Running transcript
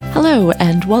Hello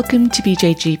and welcome to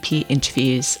BJGP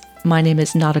Interviews. My name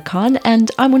is Nada Khan and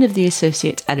I'm one of the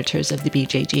associate editors of the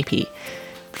BJGP.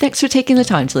 Thanks for taking the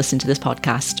time to listen to this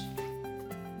podcast.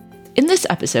 In this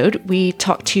episode, we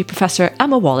talk to Professor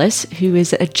Emma Wallace, who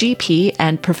is a GP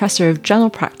and Professor of General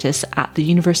Practice at the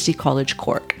University College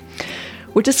Cork.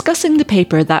 We're discussing the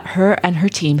paper that her and her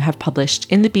team have published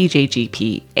in the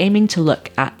BJGP, aiming to look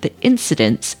at the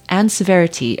incidence and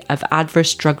severity of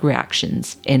adverse drug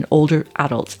reactions in older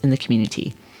adults in the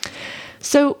community.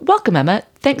 So welcome, Emma.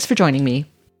 Thanks for joining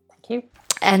me. Thank you.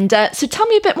 And so tell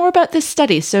me a bit more about this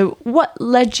study. So what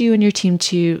led you and your team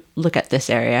to look at this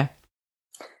area?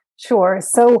 Sure.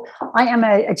 So I am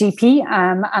a GP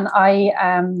and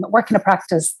I work in a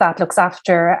practice that looks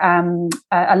after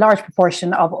a large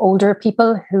proportion of older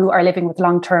people who are living with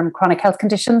long-term chronic health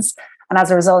conditions and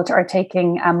as a result are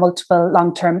taking multiple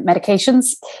long-term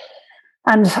medications.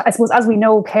 And I suppose, as we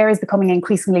know, care is becoming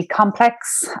increasingly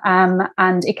complex and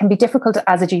it can be difficult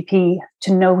as a GP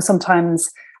to know sometimes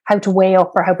how to weigh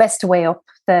up or how best to weigh up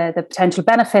the potential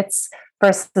benefits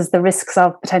versus the risks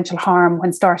of potential harm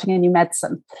when starting a new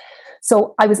medicine.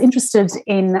 So I was interested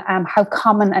in how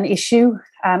common an issue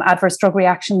adverse drug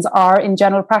reactions are in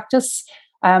general practice.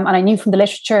 And I knew from the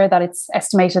literature that it's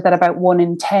estimated that about 1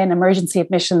 in 10 emergency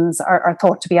admissions are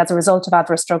thought to be as a result of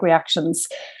adverse drug reactions.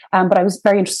 But I was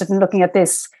very interested in looking at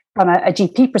this from a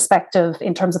GP perspective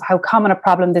in terms of how common a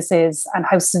problem this is and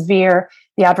how severe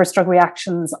the adverse drug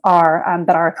reactions are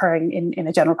that are occurring in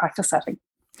a general practice setting.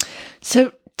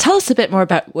 So tell us a bit more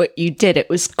about what you did. It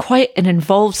was quite an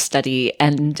involved study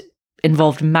and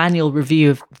involved manual review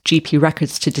of GP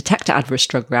records to detect adverse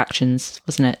drug reactions,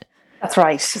 wasn't it? That's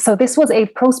right. So this was a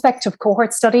prospective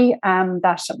cohort study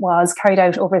that was carried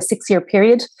out over a 6-year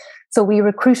period. So we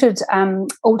recruited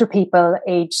older people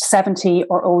aged 70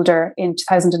 or older in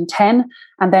 2010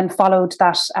 and then followed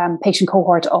that patient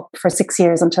cohort up for 6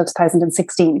 years until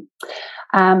 2016.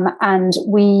 And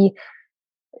we,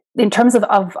 in terms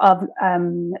of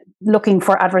looking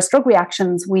for adverse drug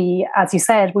reactions, we, as you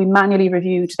said, we manually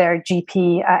reviewed their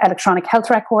GP electronic health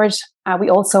record. We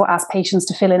also asked patients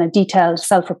to fill in a detailed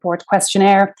self-report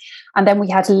questionnaire. And then we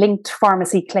had linked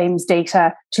pharmacy claims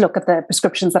data to look at the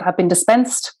prescriptions that have been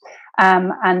dispensed.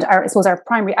 And I suppose our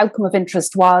primary outcome of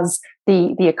interest was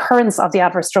the occurrence of the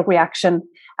adverse drug reaction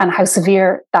and how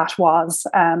severe that was,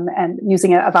 and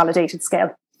using a validated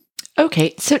scale.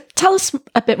 Okay, so tell us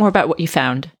a bit more about what you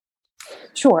found.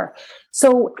 Sure.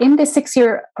 So in this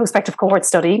 6-year prospective cohort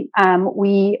study,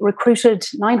 we recruited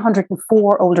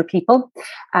 904 older people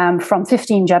from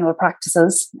 15 general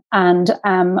practices. And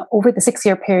over the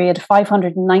 6-year period,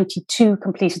 592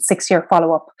 completed 6-year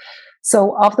follow-up.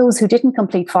 So of those who didn't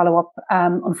complete follow-up,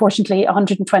 unfortunately,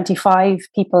 125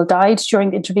 people died during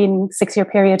the intervening 6-year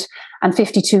period and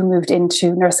 52 moved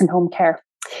into nursing home care.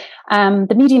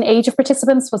 The median age of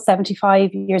participants was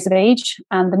 75 years of age,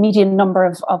 and the median number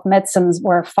of medicines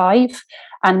were 5,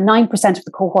 and 9% of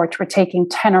the cohort were taking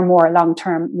 10 or more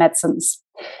long-term medicines.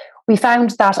 We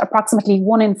found that approximately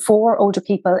 1 in 4 older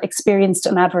people experienced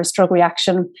an adverse drug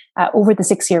reaction over the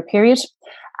 6-year period.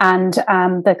 And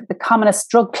the commonest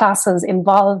drug classes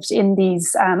involved in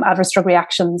these adverse drug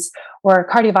reactions were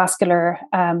cardiovascular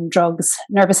drugs,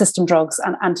 nervous system drugs,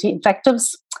 and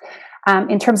anti-infectives.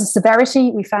 In terms of severity,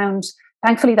 we found,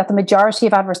 thankfully, that the majority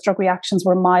of adverse drug reactions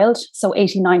were mild, so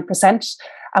 89%.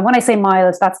 And when I say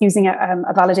mild, that's using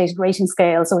a validated rating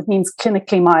scale, so it means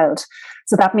clinically mild.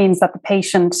 So that means that the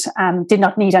patient did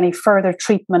not need any further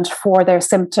treatment for their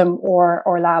symptom or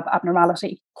lab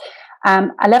abnormality.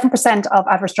 11% of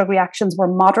adverse drug reactions were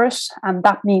moderate, and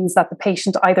that means that the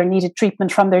patient either needed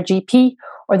treatment from their GP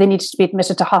or they needed to be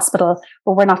admitted to hospital,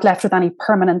 but were not left with any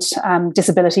permanent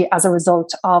disability as a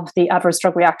result of the adverse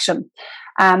drug reaction.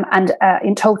 And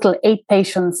in total, 8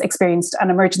 patients experienced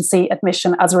an emergency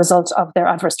admission as a result of their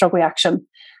adverse drug reaction.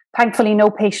 Thankfully, no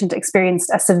patient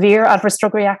experienced a severe adverse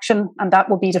drug reaction, and that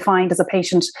will be defined as a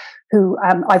patient who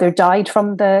either died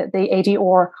from the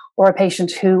ADR or a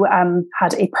patient who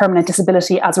had a permanent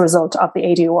disability as a result of the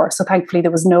ADR. So thankfully, there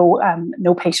was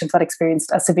no patient that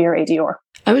experienced a severe ADR.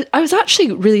 I was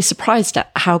actually really surprised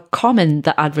at how common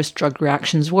the adverse drug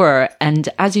reactions were. And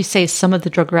as you say, some of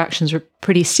the drug reactions were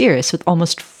pretty serious, with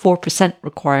almost 4%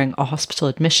 requiring a hospital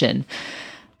admission.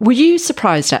 Were you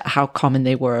surprised at how common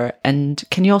they were? And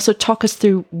can you also talk us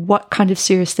through what kind of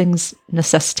serious things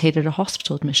necessitated a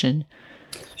hospital admission?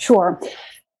 Sure.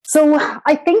 So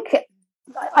I think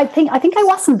I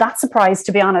wasn't that surprised,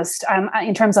 to be honest,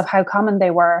 in terms of how common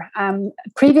they were.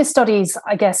 Previous studies,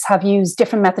 I guess, have used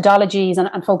different methodologies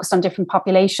and focused on different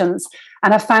populations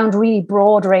and have found really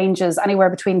broad ranges,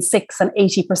 anywhere between 6 and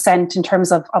 80% in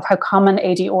terms of how common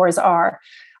ADRs are.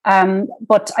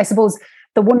 But I suppose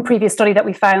the one previous study that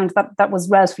we found that was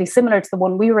relatively similar to the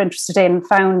one we were interested in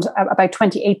found about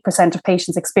 28% of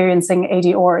patients experiencing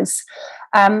ADRs.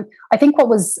 I think what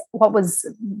was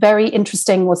very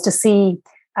interesting was to see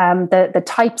the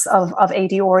types of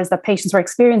ADRs that patients were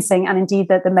experiencing, and indeed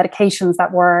the medications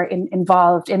that were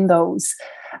involved in those.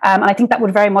 And I think that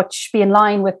would very much be in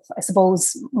line with, I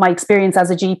suppose, my experience as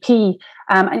a GP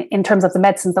in terms of the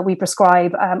medicines that we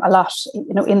prescribe a lot,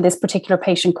 in this particular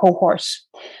patient cohort.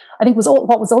 I think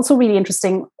what was also really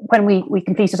interesting when we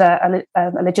completed a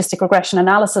logistic regression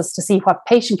analysis to see what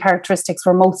patient characteristics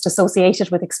were most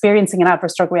associated with experiencing an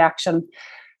adverse drug reaction,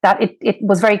 that it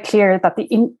was very clear that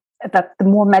the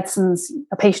more medicines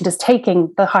a patient is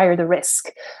taking, the higher the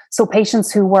risk. So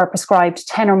patients who were prescribed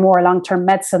 10 or more long-term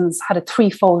medicines had a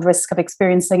threefold risk of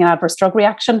experiencing an adverse drug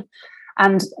reaction.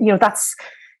 And,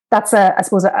 that's I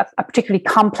suppose, a particularly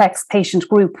complex patient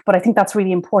group, but I think that's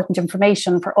really important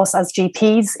information for us as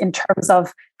GPs in terms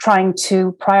of trying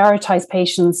to prioritize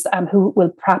patients who will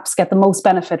perhaps get the most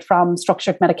benefit from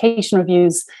structured medication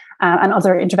reviews and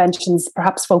other interventions,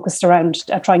 perhaps focused around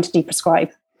trying to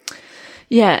deprescribe.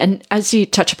 Yeah, and as you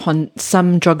touch upon,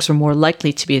 some drugs are more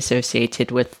likely to be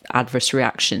associated with adverse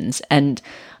reactions. And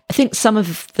I think some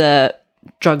of the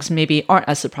drugs maybe aren't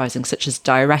as surprising, such as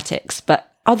diuretics, but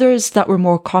others that were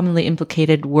more commonly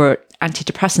implicated were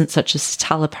antidepressants such as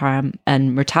citalopram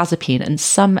and mirtazapine, and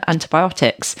some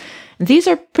antibiotics. And these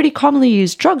are pretty commonly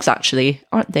used drugs, actually,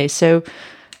 aren't they? So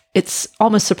it's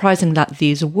almost surprising that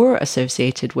these were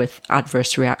associated with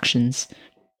adverse reactions.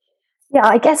 Yeah,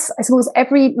 I suppose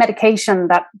every medication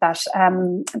that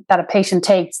a patient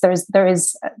takes, there is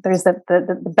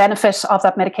the benefit of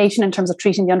that medication in terms of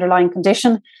treating the underlying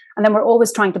condition, and then we're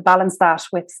always trying to balance that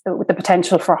with the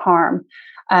potential for harm.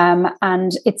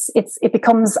 And it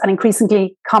becomes an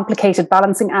increasingly complicated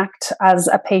balancing act as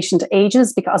a patient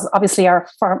ages, because obviously our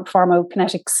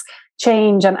pharmacokinetics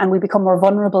change and we become more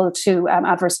vulnerable to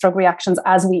adverse drug reactions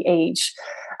as we age.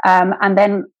 And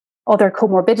then other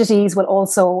comorbidities will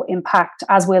also impact,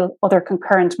 as will other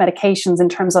concurrent medications in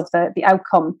terms of the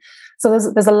outcome. So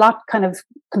there's a lot kind of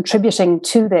contributing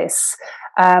to this.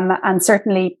 And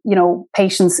certainly,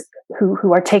 patients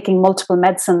who are taking multiple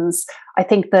medicines, I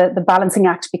think the balancing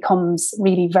act becomes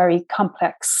really very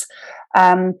complex.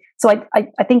 So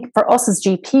I think for us as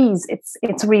GPs,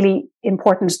 it's really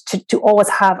important to always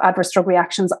have adverse drug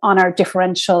reactions on our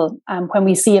differential when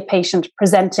we see a patient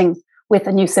presenting with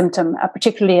a new symptom,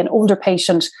 particularly an older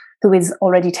patient who is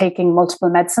already taking multiple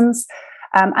medicines.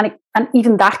 And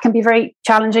even that can be very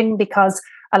challenging because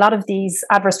a lot of these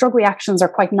adverse drug reactions are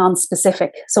quite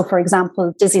non-specific. So, for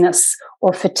example, dizziness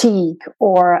or fatigue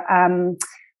or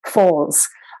falls,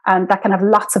 and that can have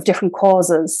lots of different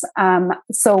causes.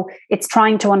 So it's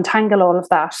trying to untangle all of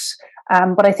that.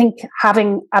 But I think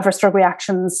having adverse drug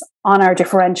reactions on our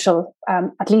differential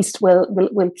at least will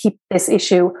keep this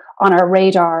issue on our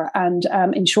radar and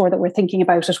ensure that we're thinking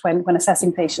about it when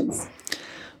assessing patients.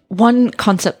 One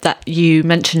concept that you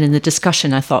mentioned in the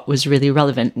discussion I thought was really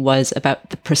relevant was about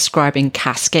the prescribing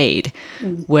cascade,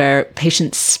 where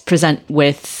patients present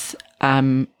with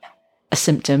a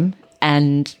symptom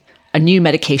and a new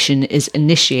medication is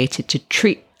initiated to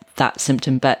treat that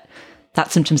symptom, but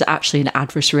that symptom is actually an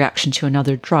adverse reaction to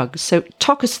another drug. So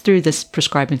talk us through this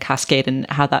prescribing cascade and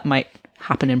how that might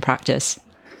happen in practice.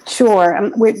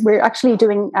 Sure. We're actually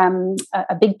doing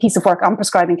a big piece of work on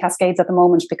prescribing cascades at the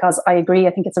moment, because I agree,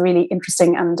 I think it's a really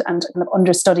interesting and kind of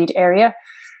understudied area.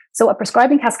 So a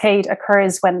prescribing cascade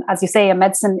occurs when, as you say, a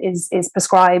medicine is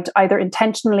prescribed either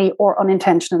intentionally or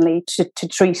unintentionally to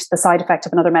treat the side effect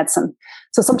of another medicine.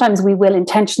 So sometimes we will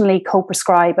intentionally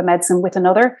co-prescribe a medicine with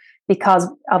another because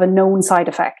of a known side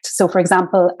effect. So, for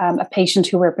example, a patient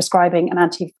who we're prescribing an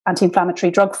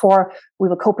anti-inflammatory drug for, we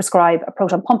will co-prescribe a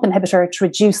proton pump inhibitor to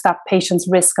reduce that patient's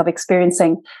risk of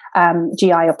experiencing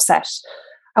GI upset.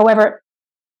 However,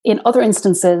 in other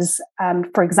instances,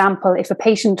 for example, if a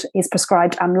patient is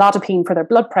prescribed amlodipine for their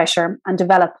blood pressure and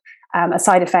develop a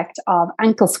side effect of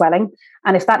ankle swelling,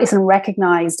 and if that isn't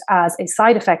recognized as a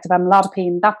side effect of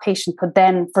amlodipine, that patient could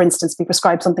then, for instance, be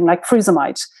prescribed something like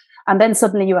frusemide. And then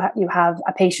suddenly you have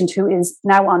a patient who is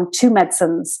now on two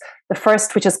medicines, the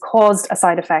first which has caused a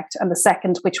side effect and the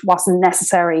second which wasn't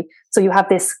necessary. So you have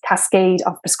this cascade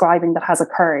of prescribing that has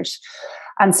occurred.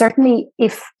 And certainly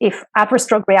if adverse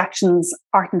drug reactions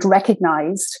aren't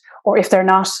recognized, or if they're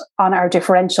not on our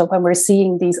differential when we're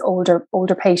seeing these older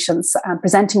patients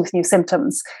presenting with new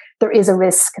symptoms, there is a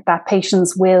risk that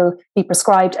patients will be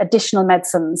prescribed additional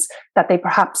medicines that they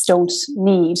perhaps don't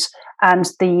need. and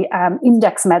the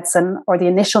index medicine or the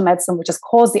initial medicine, which has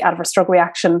caused the adverse drug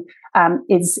reaction,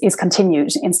 is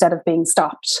continued instead of being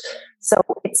stopped. So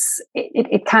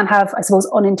it can have, I suppose,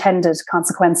 unintended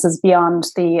consequences beyond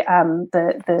the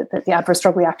adverse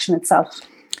drug reaction itself.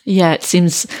 Yeah, it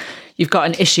seems you've got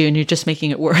an issue and you're just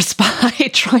making it worse by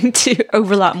trying to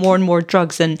overlap more and more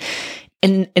drugs, and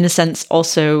in a sense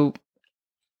also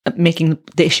making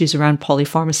the issues around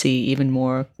polypharmacy even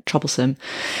more troublesome.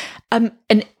 And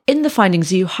in the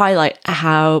findings, you highlight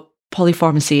how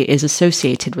polypharmacy is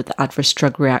associated with adverse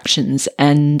drug reactions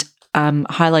and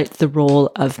highlight the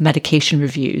role of medication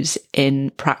reviews in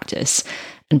practice,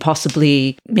 and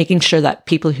possibly making sure that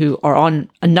people who are on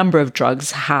a number of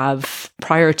drugs have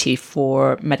priority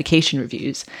for medication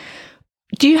reviews.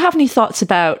 Do you have any thoughts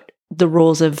about the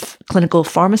roles of clinical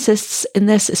pharmacists in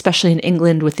this, especially in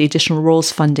England with the additional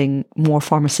roles funding? More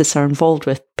pharmacists are involved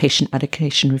with patient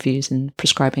medication reviews and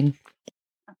prescribing.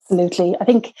 Absolutely. I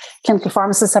think clinical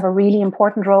pharmacists have a really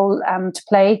important role to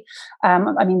play.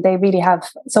 They really have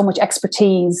so much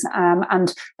expertise,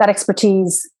 and that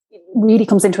expertise really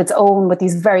comes into its own with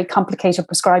these very complicated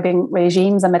prescribing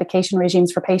regimes and medication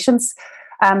regimes for patients.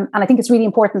 And I think it's really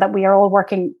important that we are all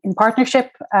working in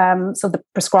partnership. So the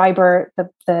prescriber,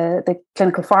 the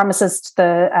clinical pharmacist,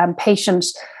 the patient,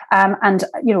 and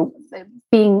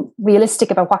being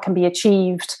realistic about what can be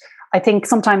achieved. I think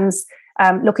sometimes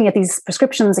looking at these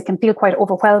prescriptions, it can feel quite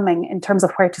overwhelming in terms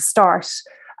of where to start.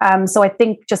 So I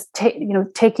think just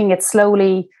taking it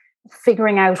slowly,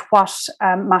 figuring out what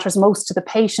matters most to the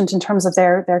patient in terms of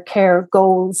their care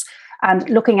goals, and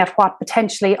looking at what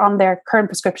potentially on their current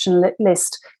prescription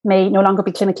list may no longer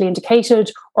be clinically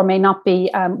indicated or may not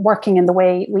be working in the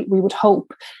way we would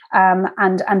hope,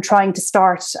 and trying to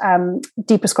start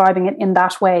deprescribing it in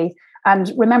that way.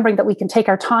 And remembering that we can take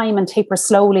our time and taper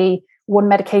slowly, one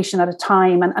medication at a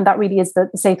time, and that really is the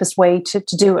safest way to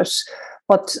do it.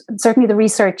 But certainly the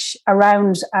research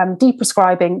around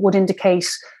deprescribing would indicate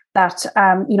that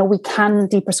we can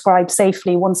deprescribe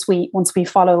safely once we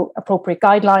follow appropriate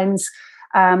guidelines.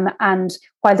 And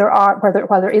while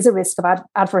there is a risk of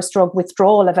adverse drug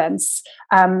withdrawal events,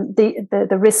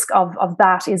 the risk of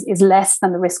that is less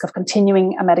than the risk of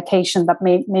continuing a medication that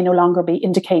may no longer be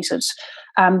indicated.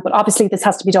 But obviously, this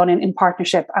has to be done in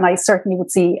partnership, and I certainly would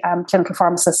see clinical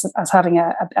pharmacists as having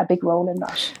a big role in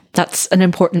that. That's an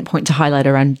important point to highlight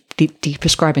around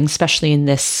deprescribing, especially in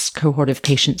this cohort of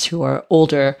patients who are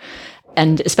older,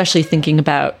 and especially thinking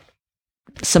about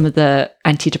some of the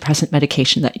antidepressant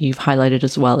medication that you've highlighted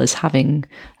as well as having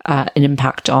an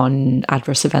impact on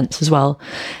adverse events as well.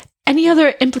 Any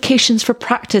other implications for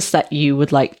practice that you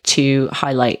would like to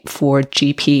highlight for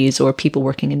GPs or people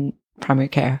working in primary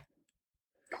care?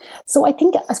 So I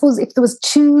suppose if there was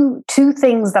two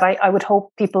things that I would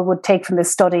hope people would take from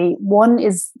this study, one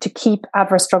is to keep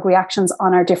adverse drug reactions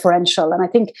on our differential. And I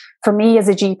think for me as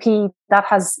a GP, that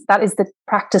is the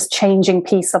practice changing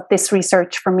piece of this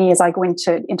research for me as I go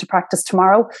into practice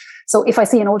tomorrow. So if I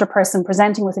see an older person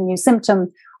presenting with a new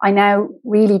symptom, I now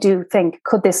really do think,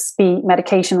 could this be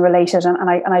medication related? And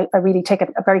I really take a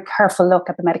very careful look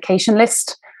at the medication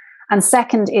list. And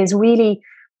second is really,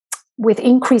 with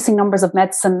increasing numbers of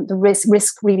medicine, the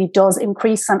risk really does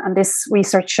increase. And this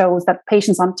research shows that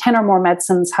patients on 10 or more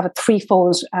medicines have a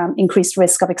threefold increased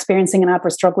risk of experiencing an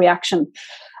adverse drug reaction.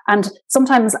 And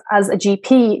sometimes as a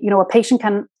GP, a patient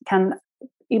can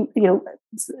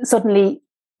suddenly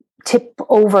tip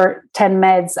over 10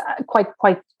 meds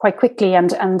quite quickly.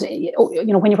 And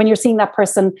when you're seeing that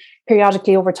person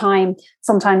periodically over time,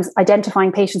 sometimes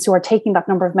identifying patients who are taking that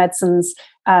number of medicines,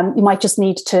 you might just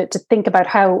need to think about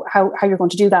how you're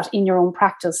going to do that in your own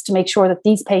practice to make sure that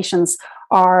these patients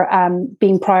are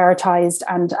being prioritized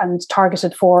and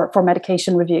targeted for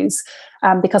medication reviews,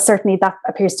 because certainly that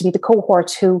appears to be the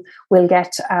cohort who will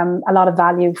get a lot of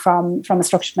value from a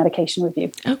structured medication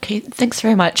review. Okay, thanks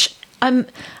very much. I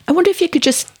wonder if you could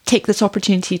just take this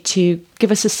opportunity to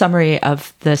give us a summary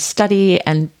of the study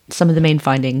and some of the main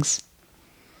findings.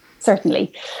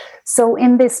 Certainly. So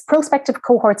in this prospective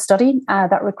cohort study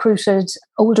that recruited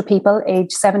older people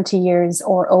aged 70 years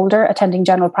or older attending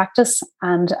general practice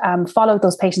and followed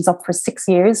those patients up for 6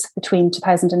 years between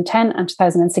 2010 and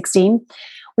 2016,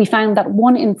 we found that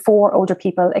 1 in 4 older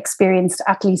people experienced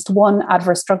at least one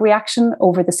adverse drug reaction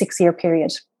over the 6-year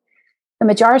period. The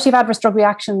majority of adverse drug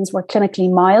reactions were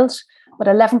clinically mild, but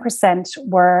 11%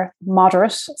 were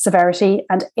moderate severity,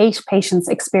 and 8 patients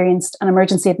experienced an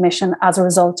emergency admission as a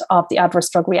result of the adverse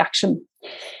drug reaction.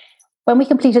 When we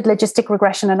completed logistic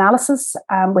regression analysis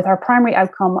with our primary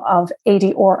outcome of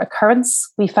AD or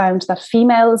occurrence, we found that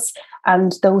females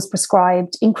and those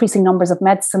prescribed increasing numbers of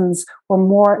medicines were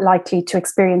more likely to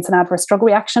experience an adverse drug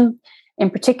reaction. In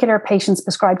particular, patients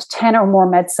prescribed 10 or more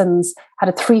medicines had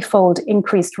a threefold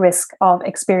increased risk of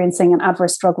experiencing an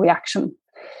adverse drug reaction.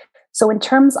 So in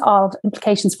terms of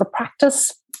implications for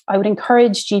practice, I would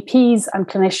encourage GPs and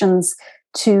clinicians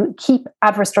to keep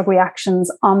adverse drug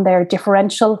reactions on their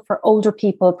differential for older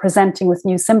people presenting with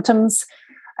new symptoms,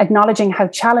 acknowledging how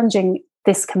challenging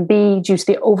this can be due to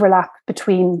the overlap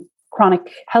between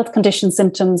chronic health condition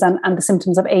symptoms and the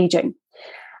symptoms of aging.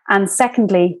 And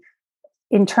secondly,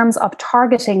 in terms of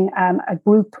targeting a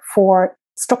group for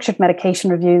structured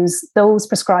medication reviews, those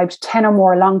prescribed 10 or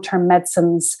more long-term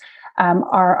medicines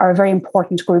are a very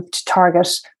important group to target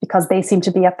because they seem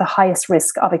to be at the highest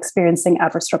risk of experiencing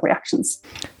adverse drug reactions.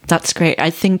 That's great. I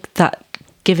think that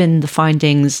given the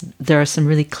findings, there are some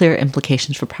really clear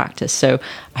implications for practice. So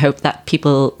I hope that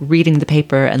people reading the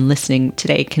paper and listening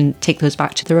today can take those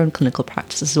back to their own clinical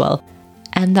practice as well.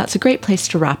 And that's a great place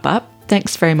to wrap up.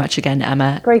 Thanks very much again,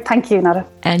 Emma. Great. Thank you, Nada.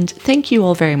 And thank you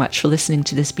all very much for listening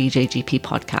to this BJGP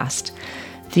podcast.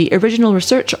 The original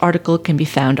research article can be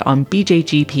found on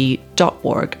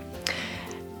bjgp.org.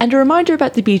 And a reminder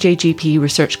about the BJGP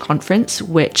Research Conference,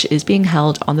 which is being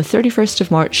held on the 31st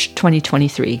of March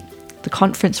 2023. The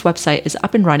conference website is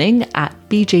up and running at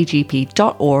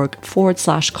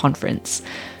bjgp.org/conference.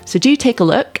 So do take a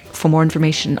look for more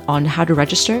information on how to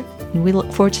register, and we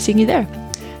look forward to seeing you there.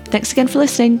 Thanks again for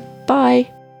listening. Bye.